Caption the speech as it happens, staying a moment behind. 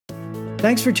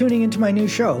Thanks for tuning into my new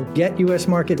show, Get U.S.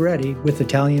 Market Ready with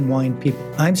Italian Wine People.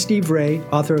 I'm Steve Ray,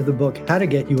 author of the book, How to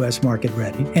Get U.S. Market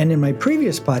Ready. And in my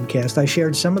previous podcast, I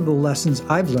shared some of the lessons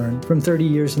I've learned from 30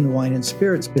 years in the wine and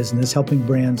spirits business, helping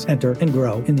brands enter and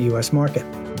grow in the U.S. market.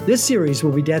 This series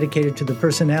will be dedicated to the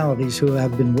personalities who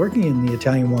have been working in the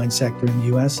Italian wine sector in the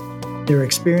U.S., their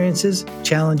experiences,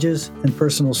 challenges, and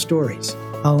personal stories.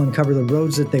 I'll uncover the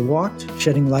roads that they walked,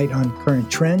 shedding light on current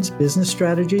trends, business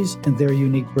strategies, and their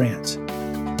unique brands.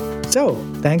 So,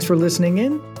 thanks for listening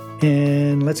in,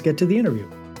 and let's get to the interview.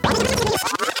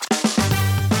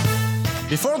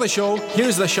 Before the show,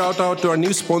 here's the shout out to our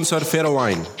new sponsor, Ferro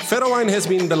Wine. Ferro Wine has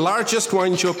been the largest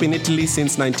wine shop in Italy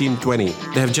since 1920.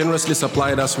 They have generously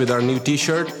supplied us with our new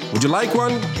t-shirt. Would you like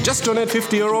one? Just donate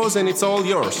 €50 and it's all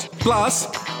yours. Plus,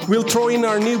 we'll throw in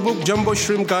our new book, Jumbo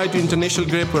Shrimp Guide to International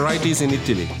Grape Varieties in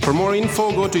Italy. For more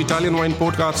info, go to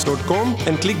ItalianWinePodcast.com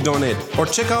and click donate, or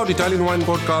check out Italian Wine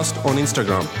Podcast on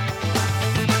Instagram.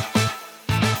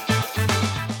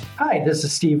 Hi, this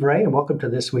is Steve Ray, and welcome to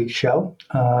this week's show.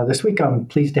 This week, I'm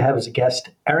pleased to have as a guest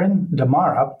Erin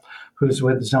DeMara, who's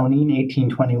with Zonin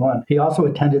 1821. He also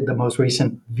attended the most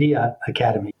recent VIA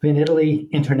Academy, Vin Italy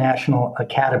International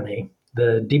Academy,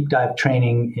 the deep dive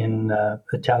training in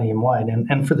Italian wine,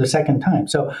 and for the second time.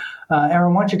 So,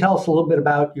 Erin, why don't you tell us a little bit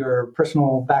about your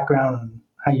personal background and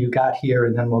how you got here,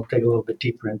 and then we'll dig a little bit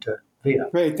deeper into VIA.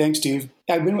 Great, thanks, Steve.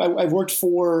 I've worked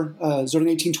for Zonin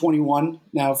 1821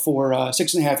 now for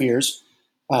 6.5 years.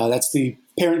 That's the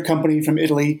parent company from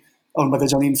Italy, owned by the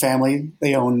Zonin family.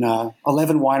 They own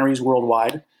 11 wineries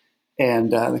worldwide,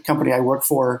 and the company I work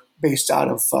for, based out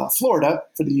of Florida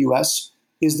for the U.S.,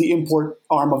 is the import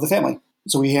arm of the family.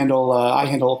 So I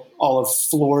handle all of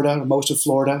Florida, most of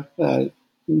Florida,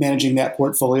 managing that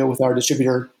portfolio with our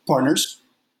distributor partners.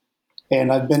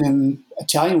 And I've been in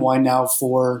Italian wine now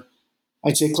for,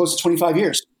 I'd say, close to 25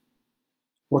 years,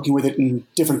 working with it in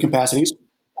different capacities.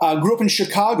 Grew up in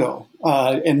Chicago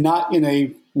and not in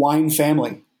a wine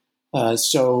family.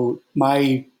 So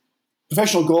my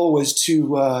professional goal was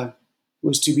to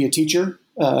be a teacher,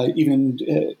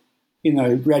 even in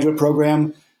a graduate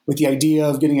program, with the idea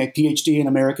of getting a PhD in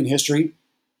American history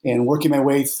and working my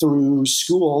way through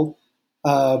school,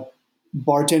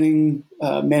 bartending,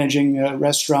 managing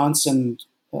restaurants, and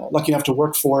lucky enough to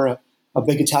work for a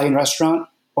big Italian restaurant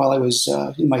while I was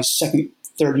in my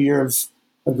third year of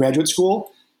graduate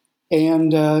school,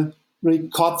 and really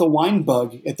caught the wine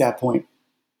bug at that point.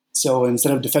 So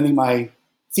instead of defending my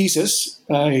thesis,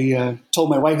 I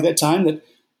told my wife at that time that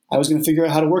I was going to figure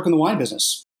out how to work in the wine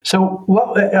business. So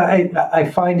I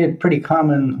find it pretty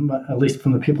common, at least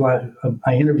from the people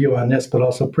I interview on this, but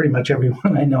also pretty much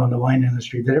everyone I know in the wine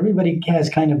industry, that everybody has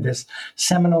kind of this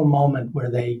seminal moment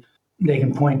where they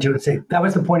can point to and say, that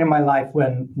was the point in my life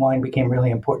when wine became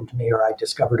really important to me, or I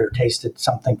discovered or tasted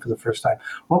something for the first time.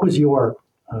 What was your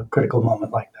critical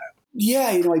moment like that? Yeah,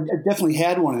 I definitely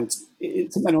had one.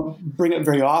 It's I don't bring it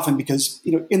very often because,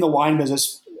 in the wine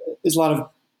business, there's a lot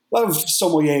of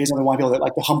sommeliers and other wine people that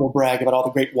like to humble brag about all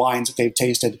the great wines that they've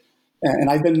tasted. And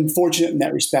I've been fortunate in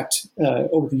that respect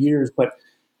over the years. But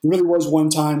there really was one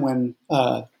time when,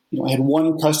 I had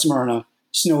one customer on a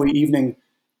snowy evening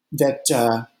that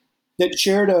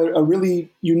shared a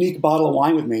really unique bottle of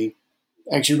wine with me.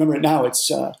 I actually remember it now. It was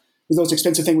the most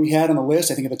expensive thing we had on the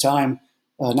list, I think, at the time,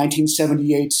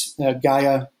 1978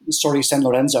 Gaia Sori San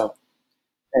Lorenzo.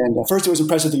 And first it was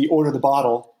impressive that he ordered the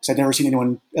bottle, because I'd never seen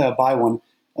anyone buy one.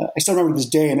 I still remember this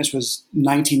day, and this was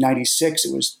 1996.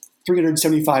 It was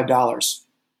 $375,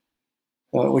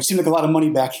 which seemed like a lot of money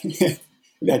back at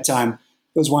that time.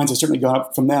 Those wines have certainly gone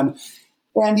up from them.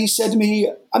 And he said to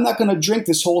me, "I'm not going to drink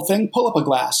this whole thing. Pull up a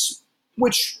glass,"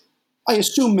 which I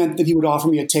assume meant that he would offer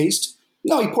me a taste.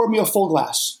 No, he poured me a full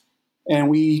glass. And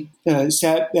we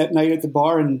sat that night at the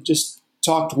bar and just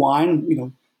talked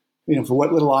wine, for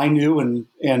what little I knew. And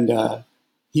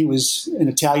he was an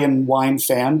Italian wine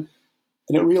fan.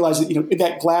 And I realized that,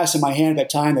 that glass in my hand at that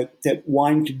time, that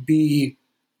wine could be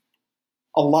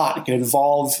a lot. It could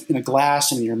evolve in a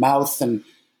glass and in your mouth. And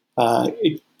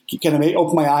it kind of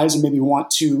opened my eyes and made me want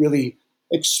to really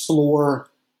explore,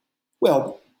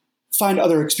 find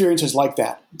other experiences like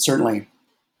that, certainly.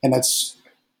 And that's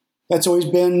always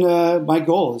been my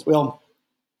goal, is,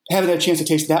 having that chance to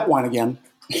taste that wine again.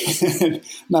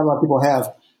 Not a lot of people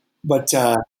have. But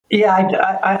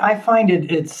I find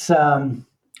it's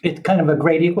kind of a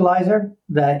great equalizer,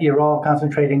 that you're all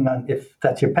concentrating on, if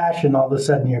that's your passion, all of a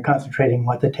sudden you're concentrating on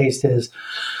what the taste is,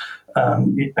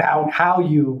 how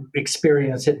you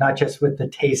experience it, not just with the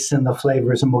tastes and the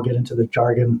flavors, and we'll get into the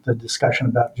discussion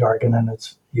about jargon and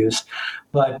its use,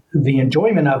 but the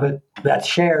enjoyment of it that's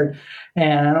shared.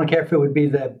 And I don't care if it would be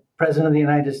the President of the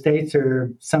United States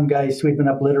or some guy sweeping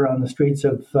up litter on the streets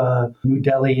of New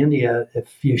Delhi, India,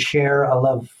 if you share a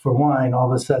love for wine,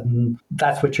 all of a sudden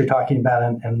that's what you're talking about.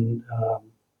 And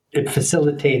it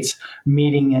facilitates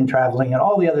meeting and traveling and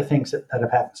all the other things that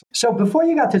have happened. So before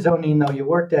you got to Zonine, though, you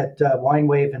worked at Wine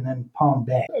Wave and then Palm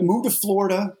Bay. I moved to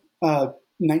Florida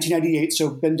in 1998,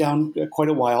 so been down quite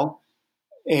a while.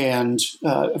 And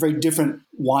a very different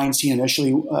wine scene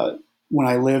initially when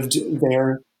I lived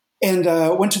there. And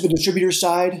went to the distributor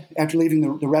side after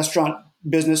leaving the restaurant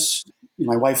business.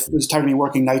 My wife was tired of me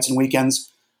working nights and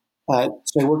weekends.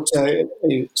 So I worked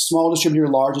a small distributor,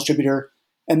 large distributor,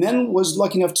 and then was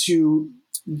lucky enough to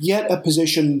get a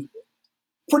position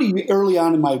pretty early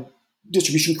on in my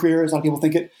distribution career, as a lot of people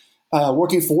think it,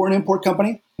 working for an import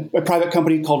company, a private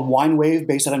company called Wine Wave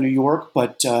based out of New York,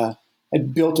 but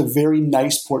had built a very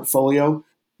nice portfolio,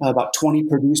 about 20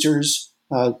 producers,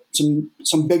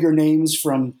 some bigger names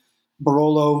from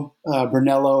Barolo,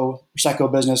 Brunello,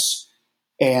 Prosecco business,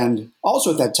 and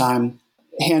also at that time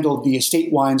handled the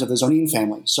estate wines of the Zonine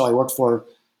family. So I worked for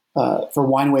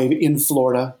Wine Wave in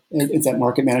Florida as that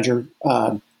market manager,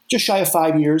 just shy of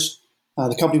 5 years.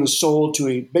 The company was sold to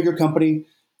a bigger company.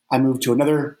 I moved to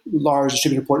another large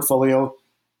distributor portfolio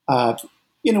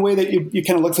in a way that you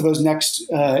kind of look for those next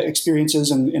experiences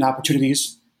and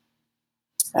opportunities.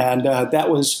 And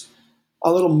that was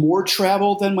a little more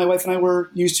travel than my wife and I were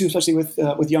used to, especially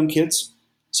with young kids.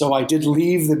 So I did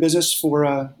leave the business for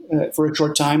a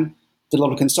short time, did a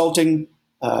little consulting,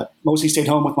 mostly stayed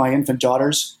home with my infant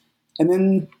daughters. And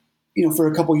then, for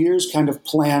a couple of years, kind of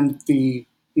planned the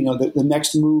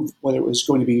next move, whether it was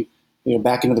going to be,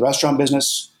 back into the restaurant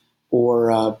business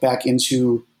or back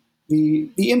into the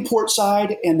import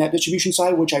side and that distribution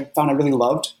side, which I found I really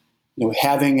loved.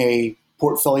 Having a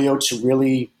portfolio to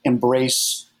really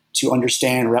embrace, to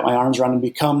understand, wrap my arms around, and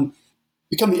become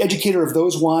the educator of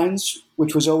those wines,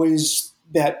 which was always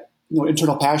that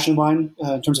internal passion of mine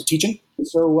in terms of teaching.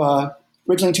 So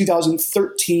originally in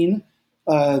 2013,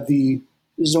 the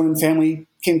Zonine family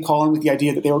came calling with the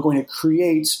idea that they were going to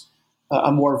create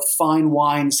a more fine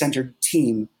wine centered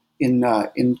team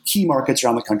in key markets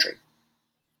around the country.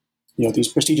 These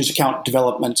prestigious account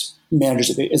development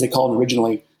managers, as they called them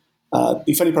originally.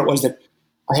 The funny part was that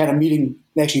I had a meeting.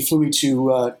 They actually flew me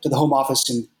to the home office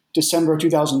in December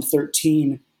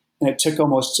 2013, and it took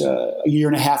almost a year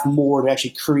and a half more to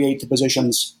actually create the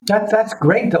positions. That's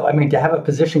great, though. I mean, to have a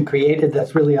position created,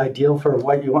 that's really ideal for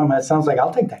what you want. It sounds like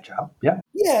I'll take that job. Yeah.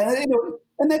 Yeah,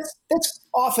 and that's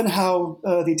often how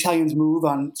the Italians move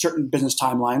on certain business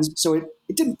timelines. So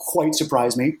it didn't quite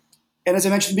surprise me. And as I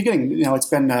mentioned at the beginning, it's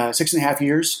been 6.5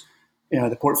 years.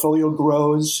 The portfolio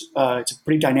grows. It's a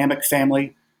pretty dynamic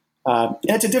family. And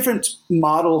it's a different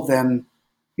model than,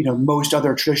 most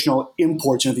other traditional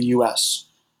imports into the U.S.,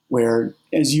 where,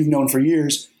 as you've known for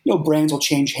years, brands will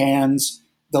change hands,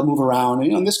 they'll move around.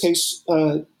 And in this case,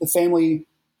 the family,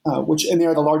 and they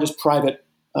are the largest private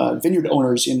vineyard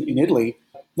owners in Italy,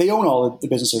 they own all of the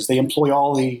businesses. They employ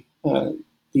all the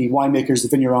winemakers,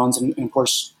 the vignerons, and of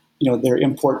course, their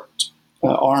import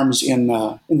arms in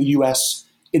the U.S.,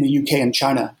 in the U.K., and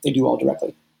China. They do all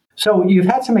directly. So you've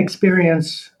had some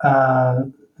experience,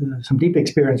 some deep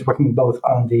experience working both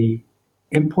on the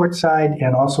import side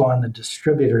and also on the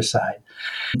distributor side.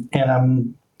 And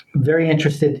I'm very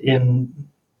interested in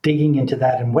digging into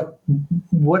that and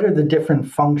what are the different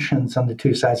functions on the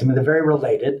two sides? I mean, they're very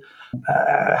related.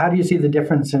 How do you see the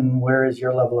difference and where is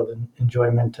your level of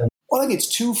enjoyment? Well, I think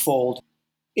it's twofold.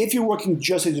 If you're working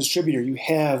just as a distributor, you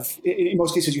have, in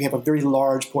most cases, you have a very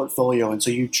large portfolio. And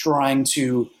so you're trying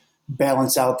to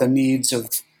balance out the needs of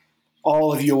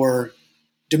all of your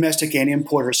domestic and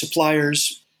importer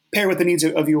suppliers, pair with the needs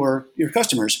of your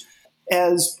customers.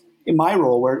 As in my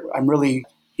role, where I'm really,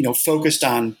 focused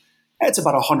on, it's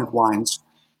about 100 wines.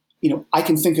 I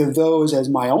can think of those as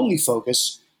my only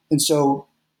focus. And so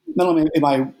not only am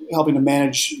I helping to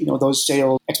manage, those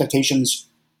sales expectations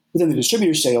within the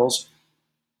distributor sales,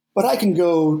 but I can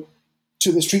go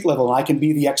to the street level and I can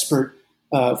be the expert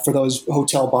for those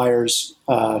hotel buyers,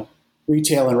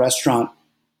 retail and restaurant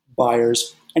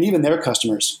buyers, and even their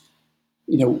customers.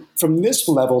 From this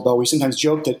level, though, we sometimes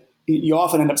joke that you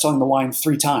often end up selling the wine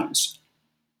 3 times.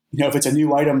 If it's a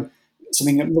new item,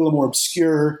 something a little more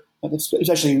obscure,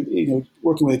 especially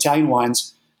working with Italian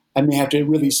wines, I may have to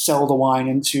really sell the wine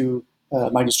into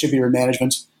my distributor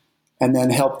management and then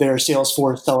help their sales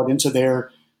force sell it into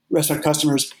their restaurant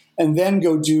customers, and then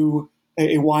go do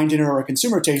a wine dinner or a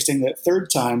consumer tasting that third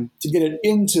time to get it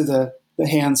into the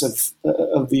hands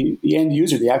of the end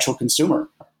user, the actual consumer.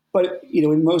 But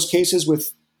in most cases,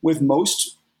 with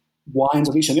most wines,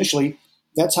 at least initially,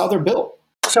 that's how they're built.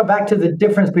 So back to the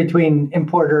difference between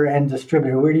importer and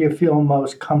distributor, where do you feel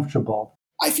most comfortable?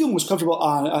 I feel most comfortable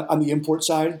on the import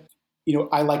side.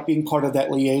 I like being part of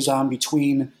that liaison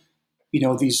between,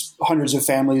 these hundreds of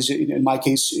families. In my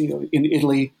case, in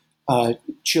Italy,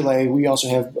 Chile, we also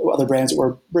have other brands that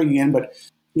we're bringing in. But,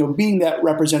 being that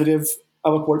representative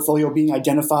of a portfolio, being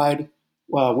identified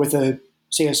with a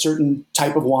certain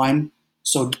type of wine.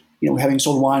 So, having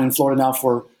sold wine in Florida now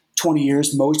for 20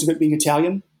 years, most of it being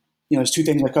Italian, there's two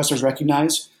things my customers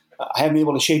recognize. I haven't been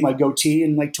able to shave my goatee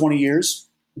in like 20 years.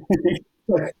 I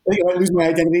think I might lose my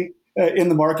identity in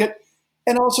the market.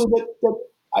 And also that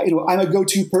I'm a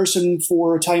go-to person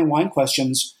for Italian wine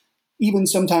questions, even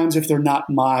sometimes if they're not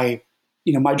my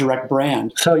direct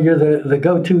brand. So you're the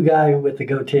go-to guy with the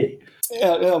goatee.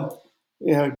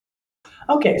 Yeah.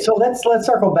 Okay, so let's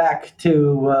circle back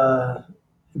to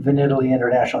Vinitaly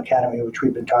International Academy, which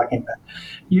we've been talking about.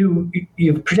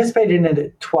 You've participated in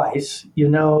it twice. You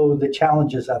know the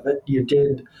challenges of it. You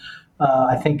did,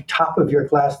 I think, top of your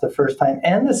class the first time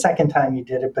and the second time you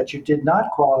did it, but you did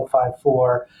not qualify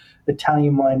for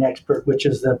Italian Wine Expert, which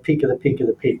is the peak of the peak of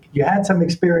the peak. You had some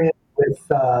experience with,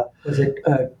 was it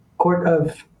Court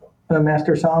of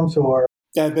Master Somms or?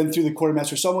 Yeah, I've been through the Court of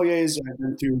Master Sommeliers. I've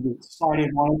been through the Society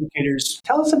of Wine Educators.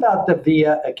 Tell us about the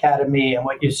VIA Academy and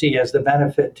what you see as the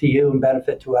benefit to you and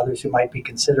benefit to others who might be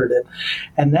considered it.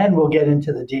 And then we'll get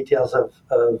into the details of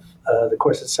the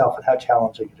course itself and how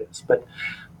challenging it is. But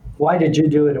why did you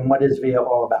do it and what is VIA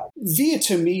all about? VIA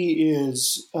to me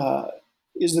is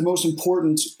the most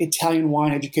important Italian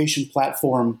wine education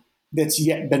platform that's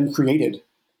yet been created.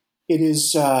 It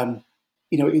is,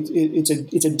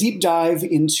 it's a deep dive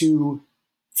into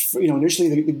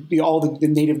initially all the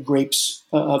native grapes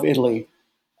of Italy,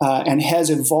 and has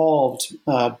evolved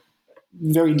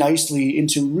very nicely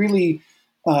into really,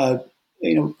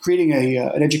 creating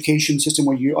an education system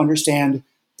where you understand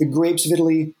the grapes of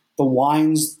Italy, the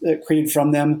wines created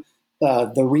from them,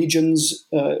 the regions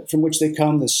from which they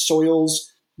come, the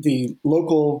soils, the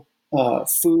local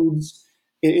foods.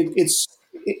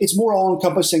 It's more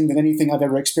all-encompassing than anything I've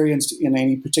ever experienced in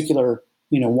any particular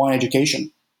wine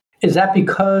education. Is that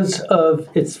because of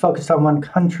it's focused on one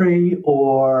country,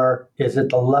 or is it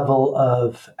the level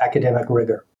of academic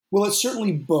rigor? Well, it's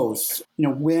certainly both.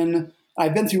 When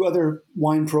I've been through other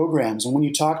wine programs, and when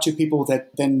you talk to people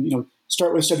that then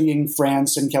start with studying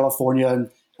France and California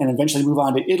and eventually move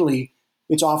on to Italy,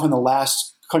 it's often the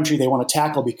last country they want to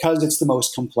tackle because it's the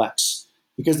most complex,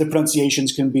 because the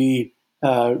pronunciations can be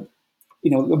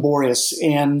laborious,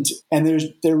 and there's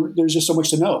just so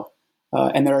much to know.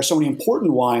 And there are so many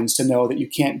important wines to know that you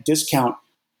can't discount,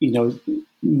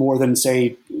 more than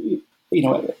say,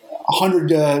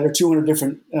 100 or 200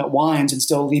 different wines and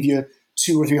still leave you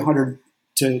 200 or 300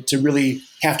 to really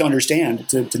have to understand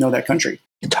to know that country.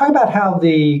 Talk about how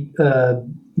the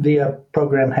VIA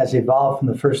program has evolved from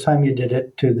the first time you did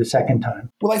it to the second time.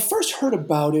 Well, I first heard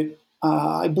about it,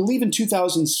 I believe in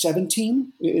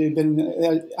 2017. It had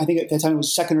been, I think at that time it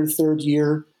was second or third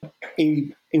year.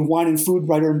 A wine and food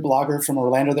writer and blogger from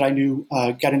Orlando that I knew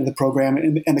got into the program,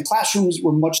 and the classrooms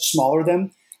were much smaller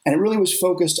then, and it really was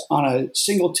focused on a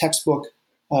single textbook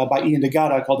by Ian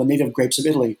DeGatta called The Native Grapes of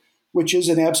Italy, which is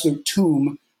an absolute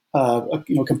tome, a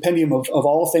compendium of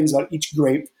all things about each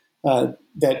grape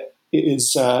that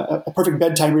is a perfect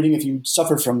bedtime reading if you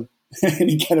suffer from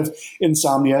any kind of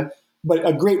insomnia, but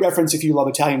a great reference if you love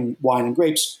Italian wine and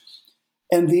grapes.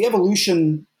 And the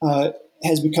evolution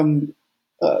has become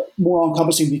more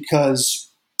all-encompassing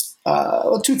because,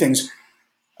 two things.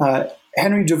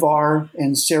 Henry Devar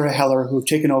and Sarah Heller, who have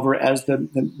taken over as the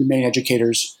main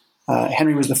educators.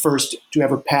 Henry was the first to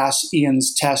ever pass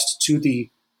Ian's test to the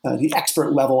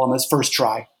expert level on this first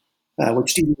try,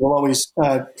 which Steve will always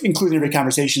include in every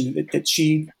conversation that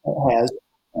she has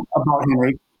about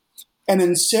Henry. And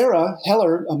then Sarah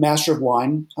Heller, a master of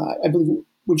wine, I believe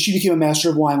when she became a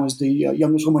master of wine was the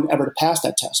youngest woman ever to pass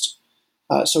that test.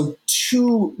 So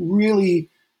two really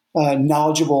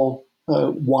knowledgeable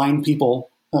wine people,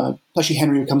 especially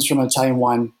Henry, who comes from an Italian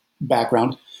wine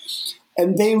background.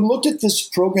 And they looked at this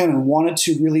program and wanted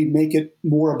to really make it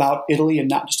more about Italy and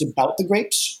not just about the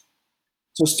grapes.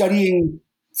 So studying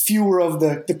fewer of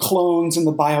the clones and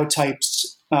the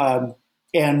biotypes,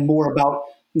 and more about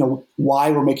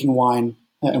why we're making wine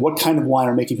and what kind of wine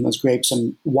we're making from those grapes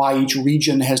and why each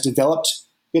region has developed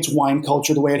its wine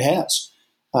culture the way it has.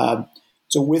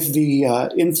 So with the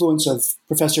influence of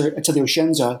Professor Attilio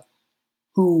Scienza,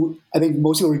 who I think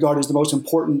most people regard as the most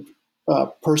important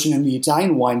person in the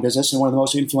Italian wine business and one of the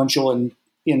most influential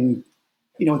in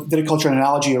viticulture and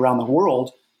enology around the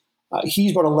world,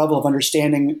 he's brought a level of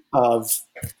understanding of,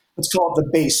 let's call it the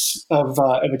base of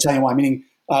Italian wine, meaning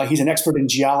He's an expert in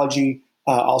geology,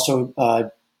 also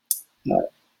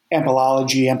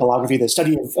ampelography, the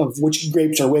study of which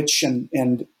grapes are which, and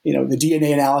the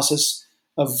DNA analysis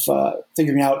of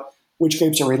figuring out which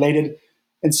grapes are related.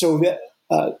 And so that,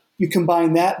 you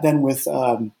combine that then with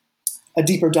a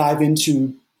deeper dive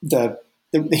into the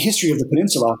history of the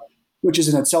peninsula, which is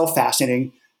in itself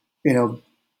fascinating.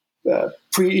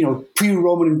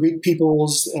 Pre-Roman and Greek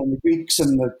peoples, and the Greeks,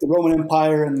 and the Roman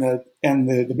Empire, and the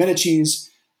Medicis,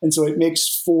 and so it makes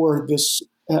for this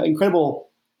incredible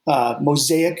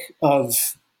mosaic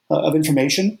of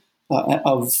information,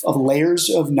 of layers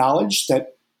of knowledge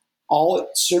that all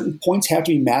at certain points have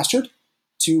to be mastered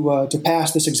to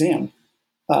pass this exam.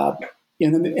 And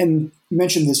you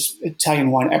mentioned this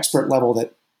Italian wine expert level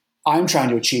that I'm trying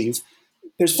to achieve.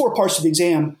 There's 4 parts to the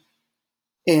exam,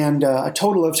 and a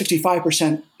total of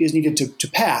 65% is needed to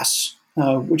pass,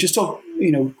 which is still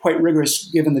quite rigorous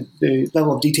given the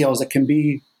level of details that can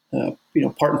be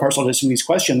part and parcel to some of these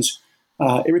questions.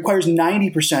 It requires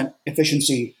 90%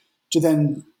 efficiency to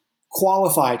then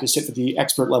qualify to sit for the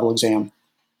expert level exam.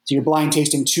 So you're blind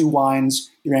tasting 2 wines,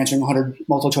 you're answering 100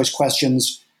 multiple choice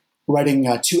questions, writing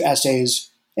 2 essays,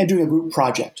 and doing a group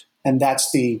project. And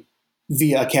that's the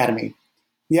VIA Academy.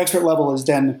 The expert level is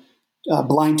then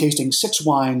blind tasting 6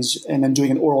 wines and then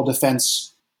doing an oral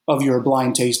defense of your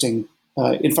blind tasting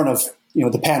in front of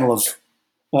the panel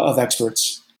of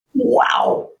experts.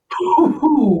 Wow.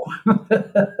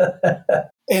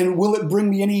 And will it bring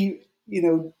me any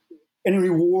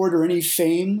reward or any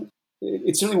fame?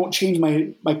 It certainly won't change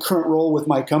my current role with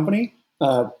my company.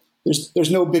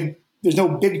 There's no big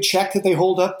check that they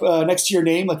hold up next to your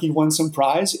name like you won some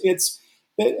prize. It's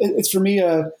for me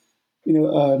a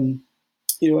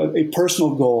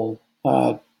personal goal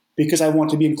because I want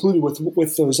to be included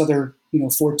with those other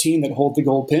 14 that hold the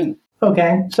gold pin.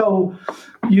 Okay, so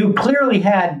you clearly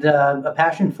had a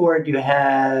passion for it. You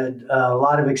had a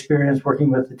lot of experience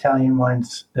working with Italian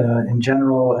wines in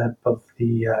general at both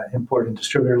the import and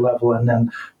distributor level, and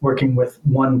then working with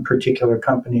one particular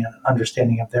company and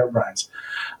understanding of their wines.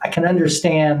 I can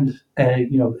understand,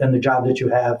 in the job that you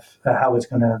have, how it's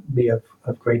going to be of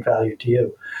great value to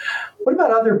you. What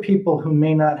about other people who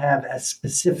may not have as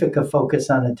specific a focus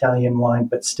on Italian wine,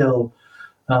 but still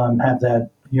have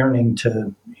that yearn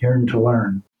to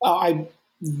learn?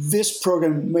 This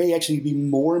program may actually be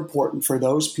more important for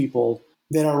those people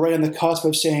that are right on the cusp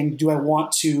of saying, do I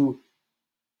want to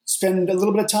spend a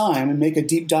little bit of time and make a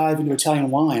deep dive into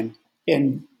Italian wine?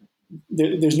 And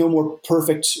there's no more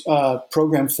perfect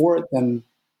program for it than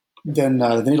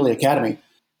the Italy Academy,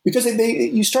 because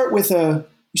you start with a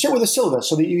syllabus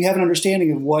so that you have an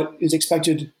understanding of what is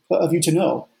expected of you to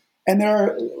know. And there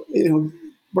are,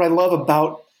 what I love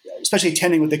about, especially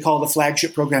attending what they call the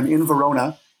flagship program in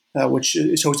Verona, which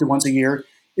is hosted once a year.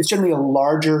 It's generally a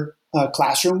larger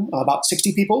classroom, about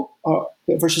 60 people,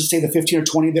 versus, say, the 15 or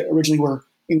 20 that originally were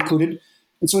included.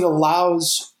 And so it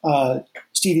allows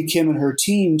Stevie Kim and her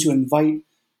team to invite,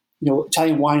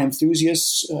 Italian wine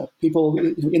enthusiasts, people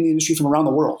in the industry from around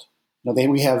the world.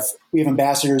 We have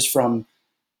ambassadors from,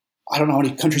 I don't know how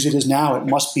many countries it is now. It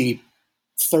must be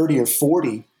 30 or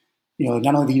 40.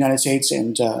 Not only the United States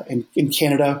and in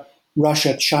Canada,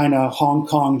 Russia, China, Hong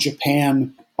Kong,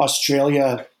 Japan,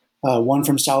 Australia, one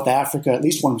from South Africa, at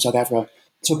least one from South Africa.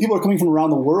 So people are coming from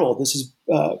around the world. This is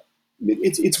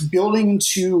it's building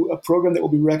into a program that will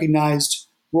be recognized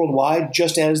worldwide,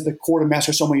 just as the Court of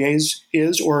Master Sommeliers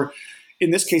is, or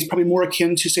in this case, probably more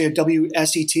akin to, say, a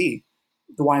WSET,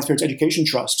 the Wine and Spirits Education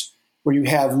Trust, where you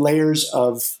have layers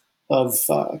of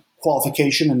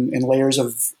qualification and layers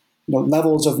of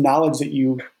levels of knowledge that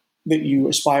you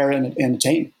aspire and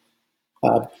attain.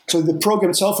 So the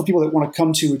program itself, for people that want to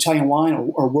come to Italian wine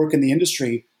or work in the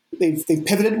industry, they've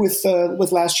pivoted with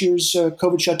last year's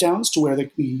COVID shutdowns to where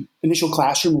the initial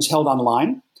classroom is held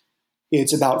online.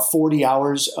 It's about 40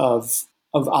 hours of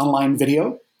online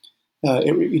video.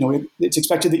 It's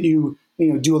expected that you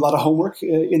do a lot of homework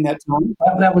in that time.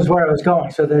 That was where I was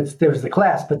going. So there's the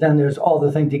class, but then there's all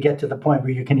the thing to get to the point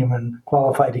where you can even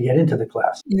qualify to get into the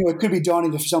class. It could be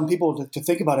daunting for some people to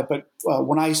think about it, but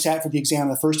when I sat for the exam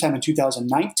the first time in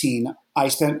 2019, I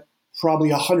spent probably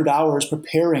 100 hours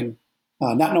preparing,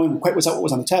 not knowing quite what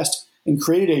was on the test, and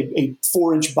created a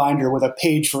 4-inch binder with a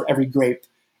page for every grape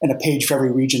and a page for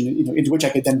every region, into which I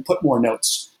could then put more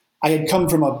notes. I had come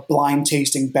from a blind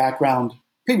tasting background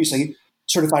previously,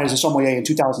 certified as a sommelier in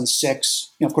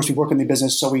 2006. Of course, we work in the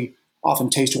business, so we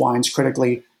often taste wines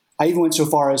critically. I even went so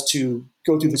far as to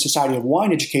go through the Society of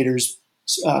Wine Educators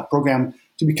program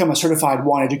to become a certified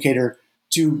wine educator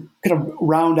to kind of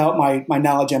round out my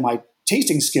knowledge and my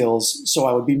tasting skills so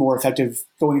I would be more effective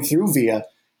going through VIA.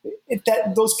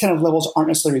 that those kind of levels aren't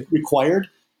necessarily required,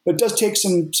 but it does take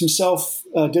some self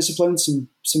discipline,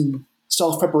 some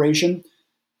self preparation,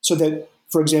 so that,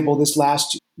 for example, this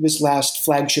last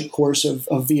flagship course of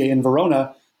VIA in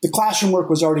Verona, the classroom work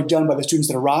was already done by the students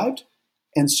that arrived,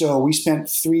 and so we spent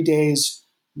 3 days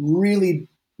really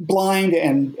blind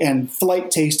and flight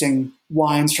tasting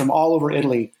wines from all over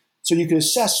Italy, so you could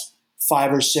assess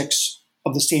 5 or 6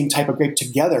 of the same type of grape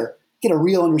together, get a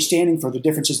real understanding for the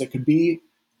differences that could be,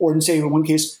 or in, say, in one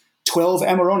case, 12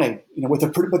 Amarone, with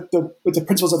the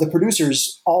principals of the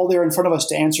producers all there in front of us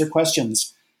to answer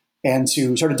questions and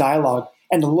to start a dialogue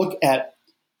and to look at,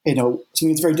 something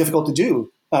that's very difficult to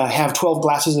do, have 12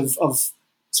 glasses of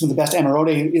some of the best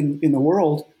Amarone in the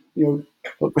world, of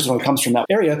course, it only comes from that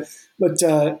area, but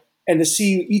and to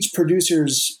see each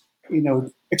producer's,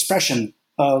 expression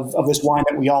of this wine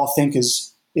that we all think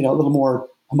is, a little more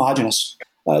homogenous.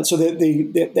 So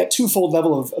that twofold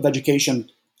level of education,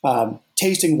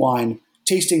 tasting wine,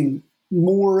 tasting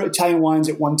more Italian wines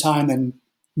at one time than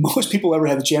most people ever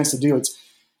had the chance to do.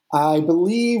 I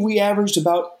believe we averaged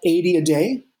about 80 a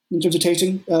day in terms of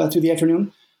tasting through the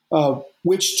afternoon,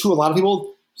 which to a lot of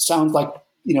people sounds like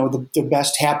the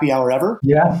best happy hour ever.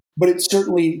 Yeah. But it's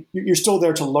certainly, you're still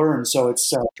there to learn. So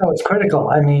it's it's critical.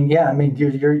 I mean,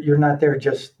 you're not there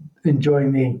just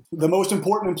enjoying the most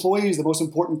important employees, the most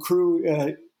important crew,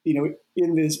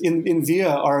 in VIA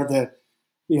are the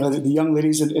young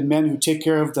ladies and men who take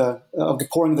care of the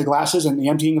pouring of the glasses and the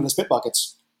emptying of the spit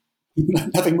buckets.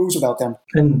 Nothing moves without them.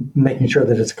 And making sure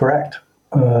that it's correct.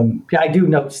 I do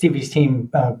know Stevie's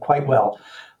team quite well.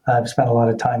 I've spent a lot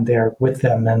of time there with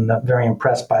them, and very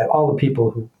impressed by all the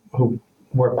people who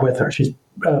work with her. She's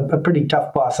a pretty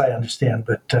tough boss, I understand,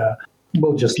 but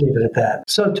we'll just leave it at that.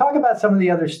 So talk about some of the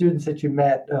other students that you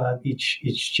met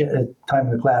each time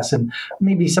in the class, and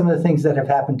maybe some of the things that have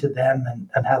happened to them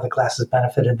and how the class has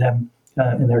benefited them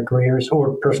in their careers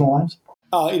or personal lives.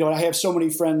 I have so many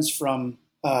friends from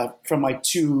my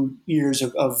 2 years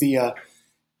of VIA,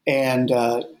 and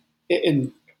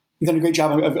you've done a great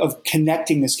job of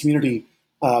connecting this community,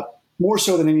 more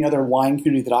so than any other wine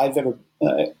community that I've ever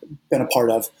been a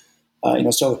part of.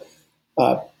 So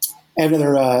I have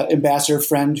another ambassador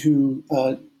friend who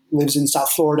lives in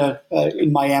South Florida,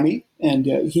 in Miami, and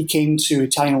he came to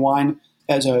Italian wine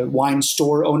as a wine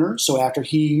store owner. So after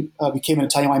he became an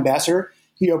Italian wine ambassador,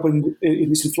 he opened, at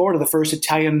least in Florida, the first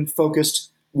Italian-focused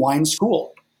wine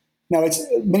school. Now, it's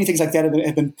many things like that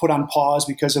have been put on pause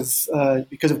because of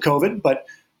COVID, but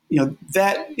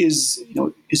that is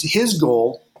his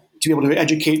goal, to be able to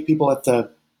educate people at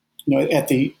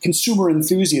the consumer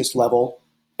enthusiast level,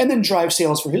 and then drive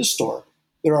sales for his store.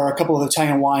 There are a couple of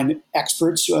Italian wine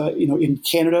experts, in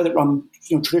Canada that run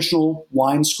traditional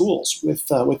wine schools with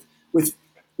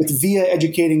VIA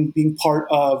educating being part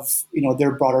of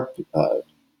their broader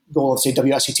goal of, say,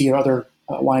 WSET or other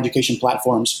wine education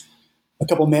platforms. A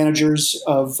couple managers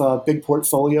of big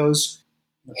portfolios.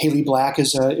 Haley Black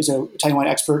is a Italian wine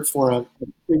expert for a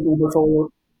big portfolio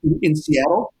in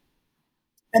Seattle,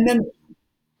 and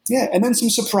then some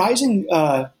surprising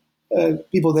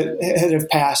people that have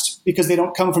passed because they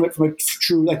don't come from a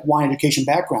true wine education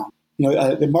background.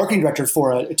 The marketing director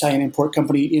for an Italian import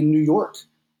company in New York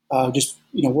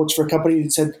works for a company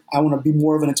that said, "I want to be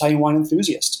more of an Italian wine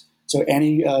enthusiast." So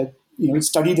Annie,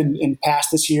 studied and passed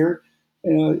this year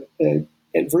in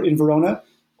Verona,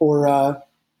 or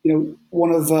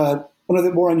one of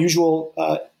the more unusual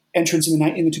entrants in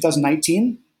the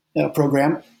 2019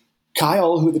 program,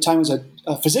 Kyle, who at the time was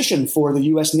a physician for the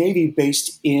U.S. Navy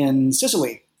based in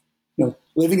Sicily,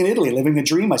 living in Italy, living the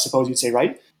dream, I suppose you'd say,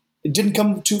 right? It didn't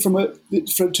come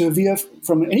to VIA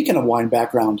from any kind of wine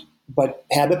background, but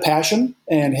had the passion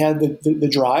and had the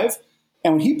drive.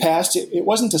 And when he passed, it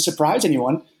wasn't to surprise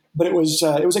anyone, but it was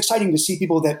exciting to see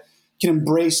people that can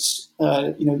embrace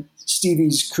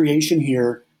Stevie's creation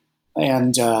here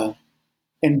and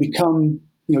become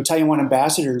Italian wine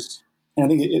ambassadors. And I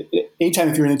think anytime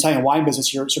if you're in the Italian wine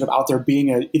business, you're sort of out there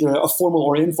being either a formal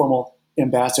or informal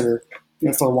ambassador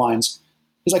for the wines.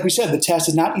 Because like we said, the test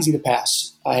is not easy to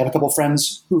pass. I have a couple of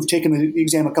friends who've taken the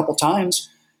exam a couple times,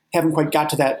 haven't quite got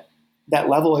to that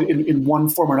level in one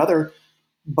form or another,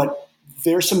 but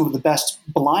they're some of the best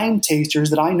blind tasters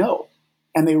that I know.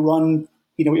 And they run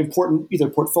important either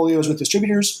portfolios with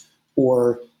distributors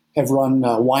or have run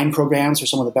wine programs for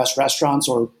some of the best restaurants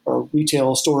or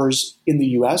retail stores in the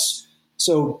U.S.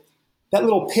 So that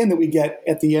little pin that we get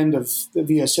at the end of the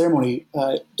VIA ceremony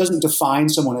doesn't define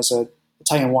someone as an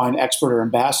Italian wine expert or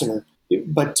ambassador.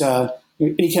 But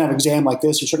any kind of exam like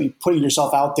this, you're certainly putting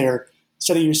yourself out there,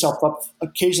 setting yourself up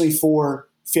occasionally for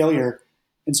failure.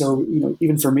 And so,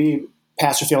 even for me,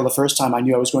 pass or fail the first time, I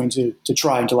knew I was going to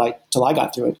try until I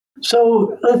got through it.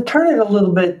 So let's turn it a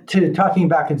little bit to talking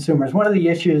about consumers. One of the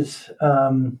issues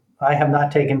I have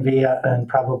not taken via and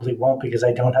probably won't because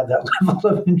I don't have that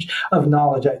level of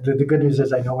knowledge. The good news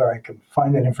is I know where I can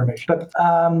find that information. But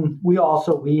we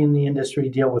in the industry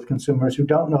deal with consumers who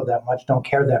don't know that much, don't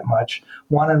care that much,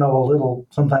 want to know a little.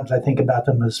 Sometimes I think about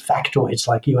them as factoids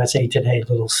like USA Today,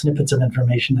 little snippets of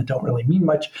information that don't really mean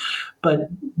much, but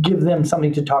give them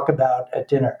something to talk about at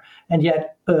dinner. And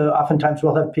yet, oftentimes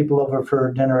we'll have people over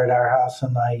for dinner at our house,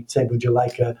 and I say, would you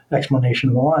like an explanation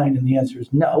of the wine? And the answer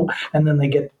is no. And then they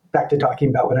get back to talking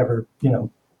about whatever, was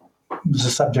the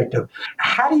subject of.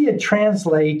 How do you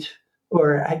translate,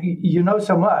 or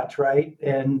so much, right?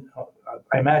 And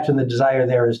I imagine the desire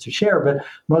there is to share, but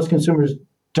most consumers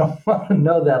don't want to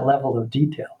know that level of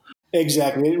detail.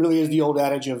 Exactly. It really is the old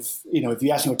adage of, if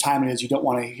you ask me what time it is, you don't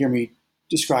want to hear me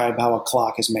describe how a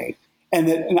clock is made.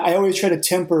 And I always try to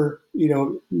temper,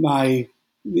 my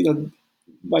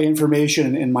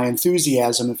information and my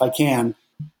enthusiasm, if I can,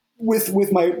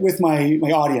 with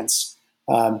my audience.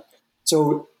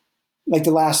 So, like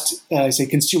the last,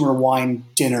 consumer wine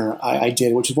dinner I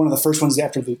did, which was one of the first ones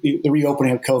after the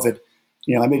reopening of COVID.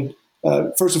 I made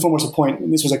first and foremost a point,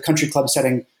 and this was a country club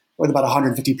setting with about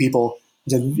 150 people.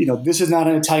 I said, this is not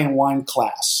an Italian wine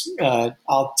class.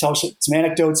 I'll tell some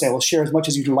anecdotes. I will share as much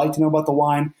as you'd like to know about the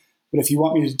wine. But if you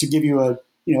want me to give you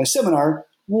a seminar,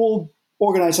 we'll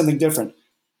organize something different.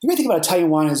 The way I think about Italian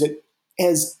wine is that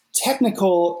as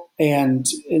technical and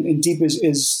deep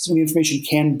as some of the information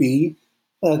can be,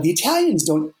 the Italians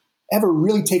don't ever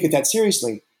really take it that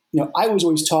seriously. I was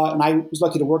always taught, and I was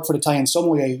lucky to work for an Italian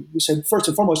sommelier, who said, first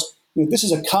and foremost, this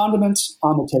is a condiment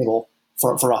on the table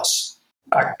for us.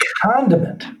 A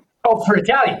condiment? Oh, for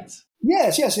Italians?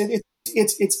 Yes.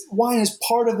 It's wine is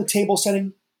part of the table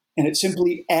setting, and it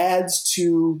simply adds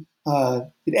to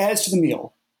the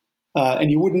meal, and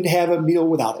you wouldn't have a meal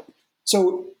without it.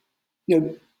 So,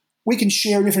 we can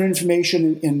share different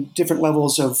information in different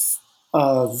levels of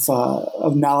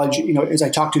knowledge. As I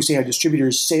talk to, say, our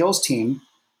distributor's sales team,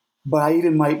 but I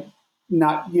even might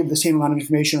not give the same amount of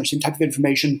information or same type of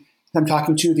information if I'm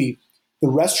talking to the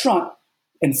restaurant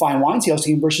and fine wine sales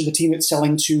team versus the team that's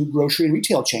selling to grocery and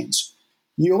retail chains.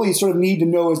 You only sort of need to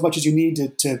know as much as you need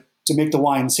to make the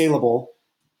wine saleable.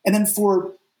 And then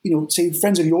for, say,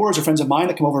 friends of yours or friends of mine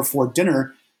that come over for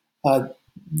dinner,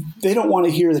 they don't want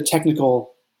to hear the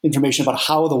technical information about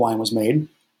how the wine was made.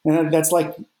 And that's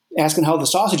like asking how the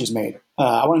sausage is made.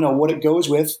 I want to know what it goes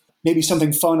with, maybe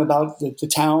something fun about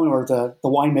the town or the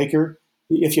winemaker,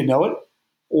 if you know it.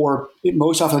 Or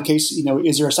most often the case,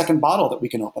 is there a second bottle that we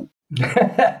can open?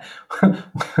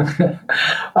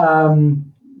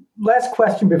 Last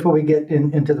question before we get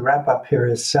into the wrap up here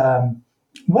is,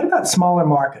 what about smaller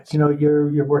markets?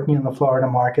 You're working in the Florida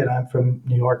market. I'm from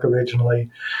New York originally.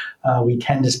 We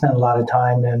tend to spend a lot of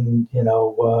time in,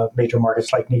 major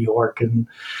markets like New York and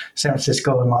San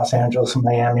Francisco and Los Angeles and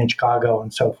Miami and Chicago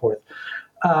and so forth.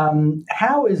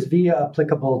 How is VIA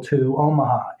applicable to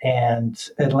Omaha and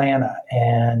Atlanta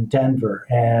and Denver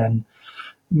and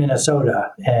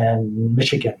Minnesota and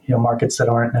Michigan, markets that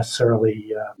aren't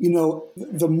necessarily...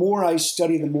 the more I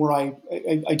study, the more I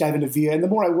dive into VIA, and the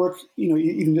more I work,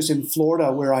 even just in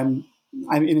Florida, where I'm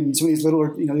in some of these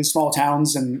little, these small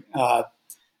towns and,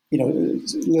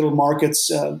 little markets,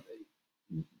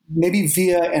 maybe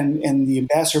VIA and the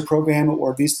ambassador program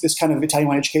or this kind of Italian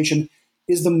wine education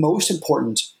is the most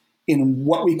important in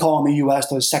what we call in the U.S.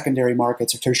 those secondary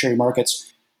markets or tertiary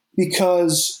markets,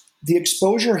 because the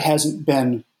exposure hasn't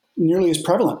been nearly as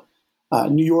prevalent.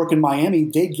 New York and Miami,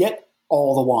 they get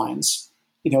all the wines,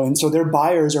 and so their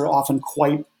buyers are often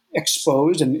quite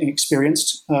exposed and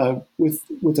experienced with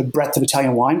the breadth of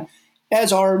Italian wine,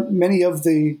 as are many of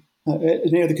the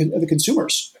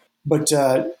consumers. But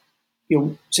say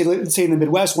in the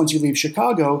Midwest, once you leave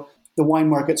Chicago, the wine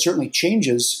market certainly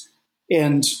changes.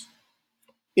 And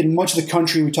in much of the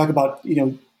country, we talk about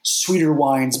sweeter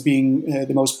wines being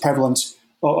the most prevalent,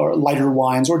 or lighter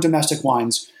wines, or domestic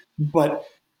wines. But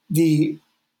the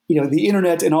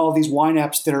internet and all of these wine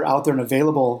apps that are out there and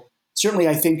available, certainly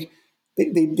I think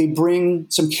they bring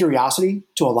some curiosity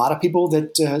to a lot of people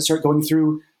that start going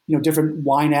through different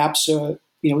wine apps,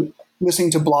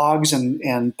 listening to blogs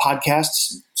and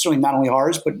podcasts. Certainly not only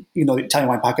ours, but the Italian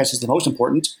Wine Podcast is the most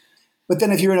important. But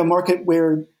then if you're in a market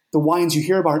where the wines you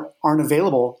hear about aren't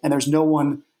available and there's no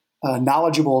one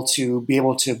knowledgeable to be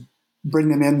able to bring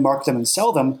them in, mark them, and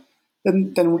sell them,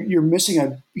 then you're missing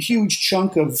a huge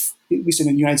chunk of, at least in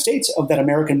the United States, of that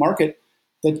American market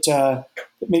that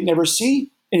may never see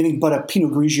anything but a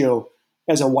Pinot Grigio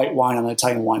as a white wine on the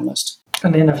Italian wine list.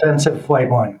 An inoffensive white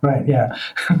wine, right? Yeah,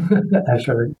 that's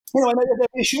right. And that'd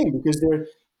be a shame because they're,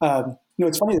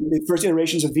 it's funny. The first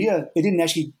iterations of Via, they didn't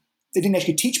actually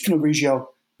teach Pinot Grigio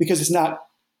because it's not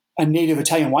a native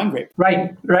Italian wine grape.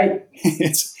 Right.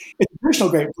 it's a traditional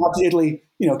grape brought to Italy,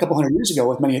 a couple hundred years ago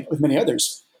with many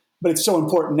others. But it's so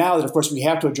important now that, of course, we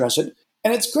have to address it.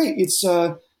 And it's great. It's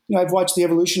I've watched the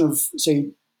evolution of, say,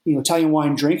 Italian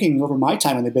wine drinking over my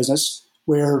time in the business,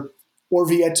 where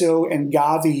Orvieto and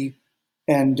Gavi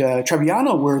and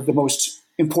Trebbiano were the most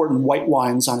important white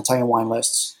wines on Italian wine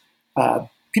lists.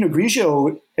 Pinot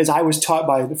Grigio, as I was taught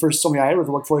by the first sommelier I ever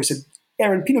worked for, he said,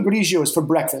 "Erin, Pinot Grigio is for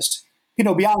breakfast.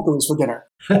 Pinot Bianco is for dinner."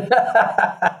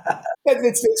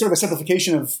 It's sort of a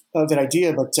simplification of that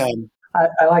idea, but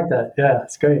I like that. Yeah,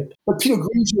 it's great. But Pinot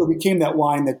Grigio became that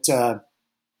wine that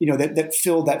that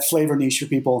filled that flavor niche for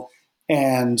people,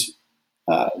 and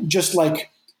just like,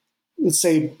 let's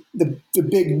say, the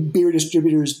big beer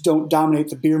distributors don't dominate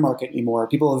the beer market anymore.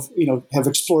 People have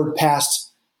explored past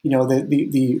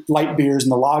the light beers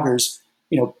and the lagers,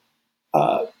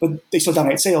 but they still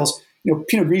dominate sales.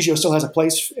 Pinot Grigio still has a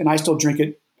place, and I still drink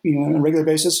it on a regular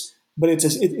basis. But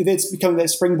it's become that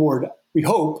springboard. We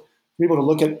hope we're able to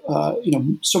look at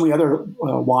so many other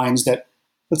wines that,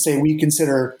 let's say, we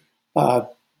consider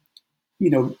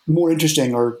more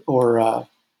interesting or I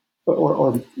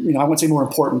won't say more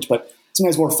important, but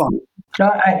sometimes more fun.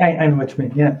 I know what you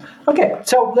mean. Yeah. Okay.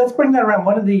 So let's bring that around.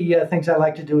 One of the things I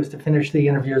like to do is to finish the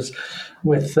interviews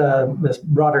with this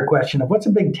broader question of what's a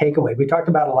big takeaway. We talked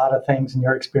about a lot of things and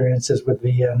your experiences with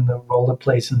Via and the role it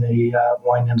plays in the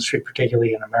wine industry,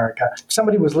 particularly in America. If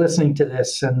somebody was listening to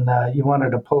this and you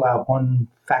wanted to pull out one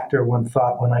factor, one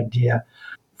thought, one idea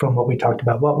from what we talked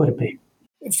about, what would it be?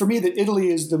 For me, that Italy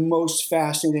is the most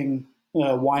fascinating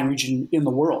wine region in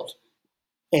the world.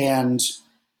 And,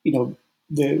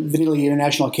 the Italy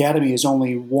International Academy is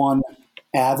only one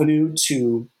avenue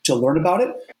to learn about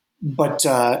it, but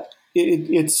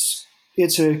it's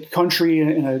a country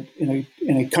in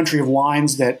a country of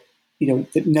wines that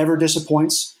that never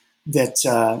disappoints, that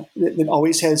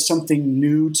always has something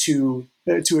new to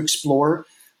explore.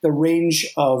 The range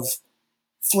of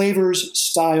flavors,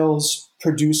 styles,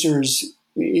 producers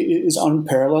is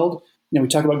unparalleled. We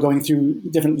talk about going through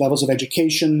different levels of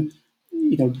education,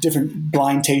 different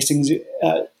blind tastings.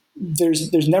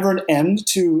 There's never an end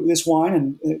to this wine.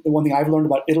 And the one thing I've learned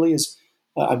about Italy is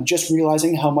I'm just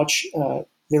realizing how much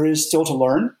there is still to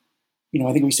learn.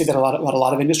 I think we say that a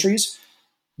lot of industries,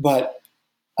 but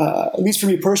at least for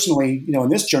me personally, in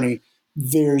this journey,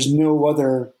 there's no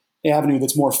other avenue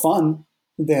that's more fun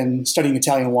than studying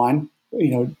Italian wine,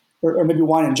 or maybe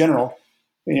wine in general.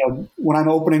 When I'm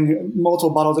opening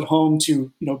multiple bottles at home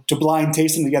to blind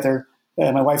taste them together,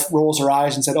 my wife rolls her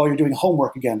eyes and said, "Oh, you're doing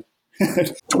homework again."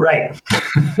 Right.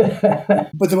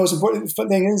 But the most important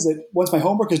thing is that once my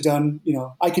homework is done,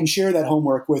 I can share that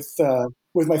homework with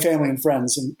my family and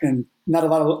friends, and not a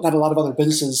lot of other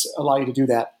businesses allow you to do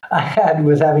that. I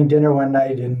was having dinner one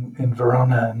night in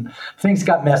Verona, and things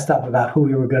got messed up about who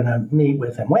we were going to meet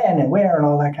with and when and where and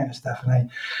all that kind of stuff. And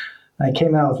I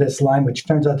came out with this line, which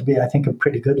turns out to be, I think, a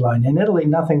pretty good line. In Italy,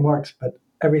 nothing works, but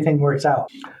everything works out.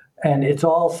 And it's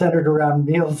all centered around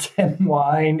meals and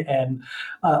wine and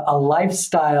a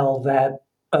lifestyle that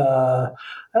I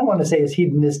don't want to say is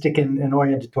hedonistic and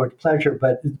oriented toward pleasure,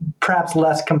 but perhaps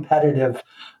less competitive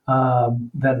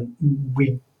than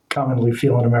we commonly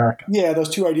feel in America. Yeah, those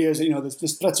two ideas,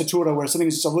 this sprezzatura, where something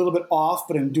is just a little bit off,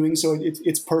 but in doing so,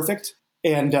 it's perfect.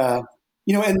 And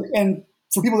and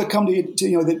for people that come to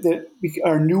that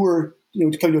are newer,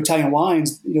 to come to Italian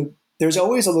wines, there's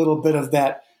always a little bit of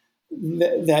that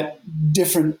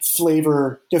different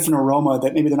flavor, different aroma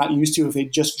that maybe they're not used to if they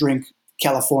just drink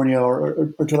California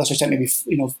or to a lesser extent maybe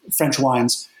French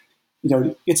wines.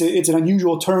 It's an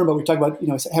unusual term, but we talk about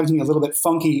having something a little bit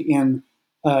funky in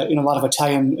a lot of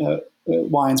Italian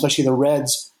wines, especially the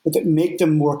reds, but that make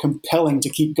them more compelling to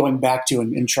keep going back to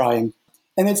and trying.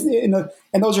 And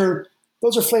those are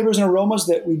flavors and aromas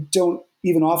that we don't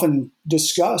even often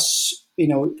discuss.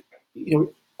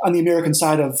 On the American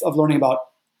side of learning about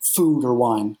food or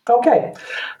wine. Okay,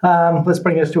 let's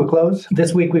bring this to a close.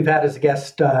 This week we've had as a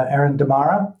guest Erin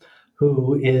DeMara,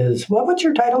 who is, what's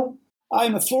your title?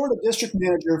 I'm a Florida district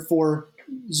manager for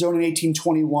Zoning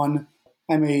 1821.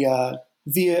 I'm a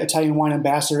Via Italian wine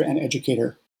ambassador and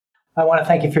educator. I want to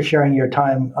thank you for sharing your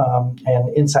time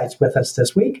and insights with us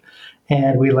this week.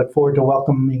 And we look forward to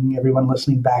welcoming everyone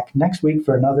listening back next week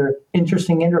for another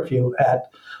interesting interview at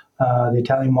the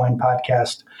Italian Wine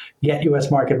Podcast, Get U.S.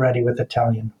 Market Ready with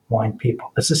Italian Wine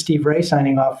People. This is Steve Ray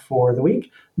signing off for the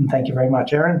week. And thank you very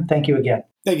much, Erin. Thank you again.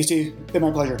 Thank you, Steve. It's been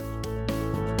my pleasure.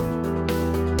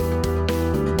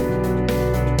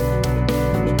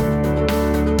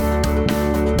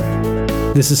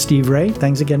 This is Steve Ray.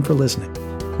 Thanks again for listening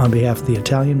on behalf of the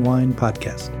Italian Wine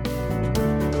Podcast.